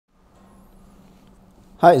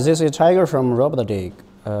Hi, this is Tiger from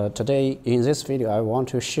RobotDigg. Today in this video I want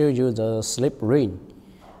to show you the slip ring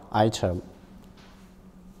item.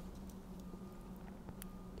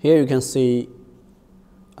 Here you can see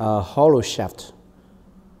a hollow shaft,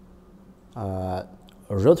 a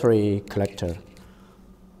rotary collector.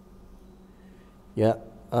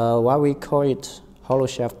 Why we call it hollow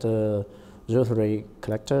shaft rotary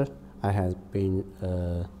collector, I have been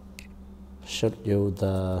showed you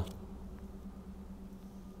the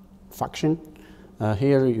function.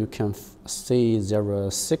 Here you can see there are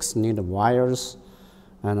 6 needle wires,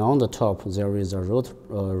 and on the top there is a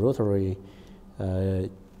rotary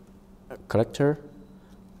collector,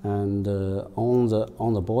 and on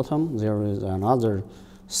the bottom there is another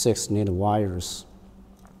 6 needle wires.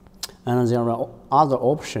 And there are other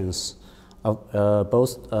options of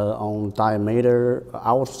both on diameter,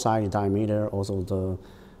 outside diameter, also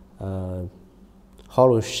the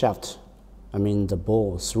hollow shaft. I mean the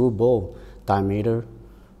ball, through ball diameter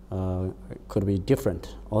could be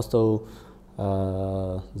different. Also,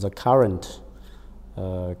 the current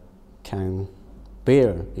can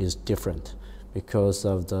bear is different because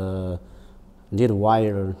of the needle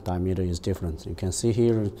wire diameter is different. You can see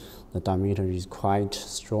here the diameter is quite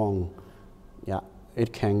strong. Yeah,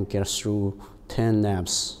 it can get through 10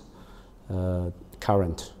 amps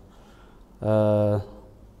current.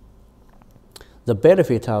 The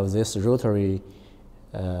benefit of this rotary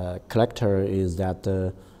collector is that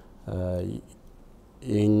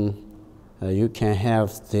you can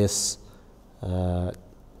have this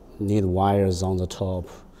needle wires on the top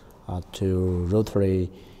to rotary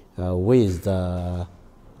with the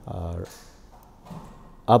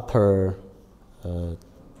upper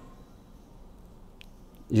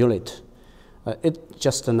unit. It's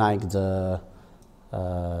just like the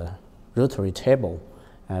rotary table,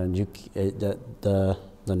 and the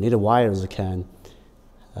needle wires can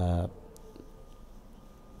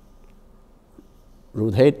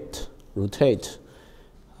rotate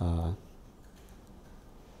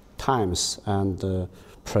times and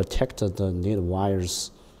protect the needle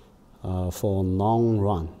wires for long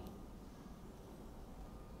run.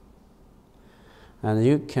 And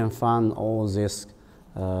you can find all this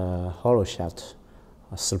hollow shaft,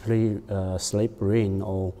 slip ring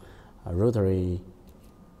or rotary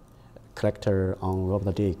collector on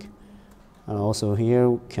RobotDigg. And also here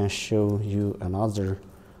we can show you another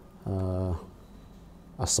a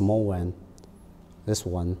small one. This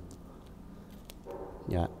one,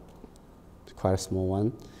 yeah, it's quite a small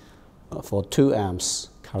one for 2 amps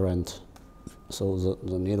current. So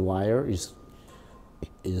the needle wire is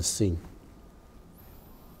thin.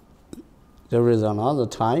 There is another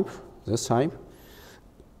type, this type,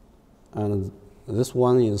 and this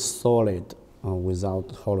one is solid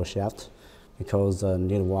without hollow shaft, because the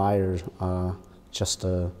needle wires just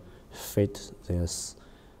fit this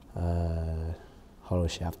hollow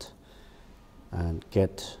shaft and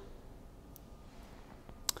get.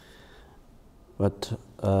 But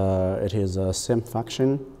it is the same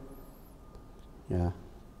function. Yeah,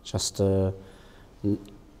 just to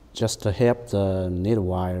help the needle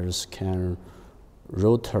wires can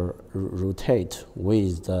rotate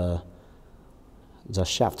with the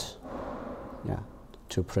shaft. Yeah,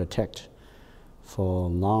 to protect for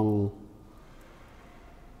long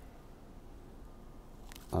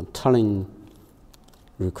turning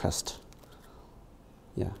request.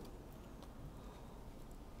 Yeah.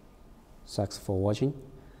 Thanks for watching,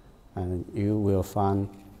 and you will find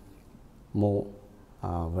more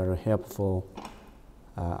very helpful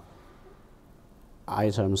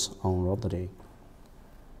items on RobotDigg.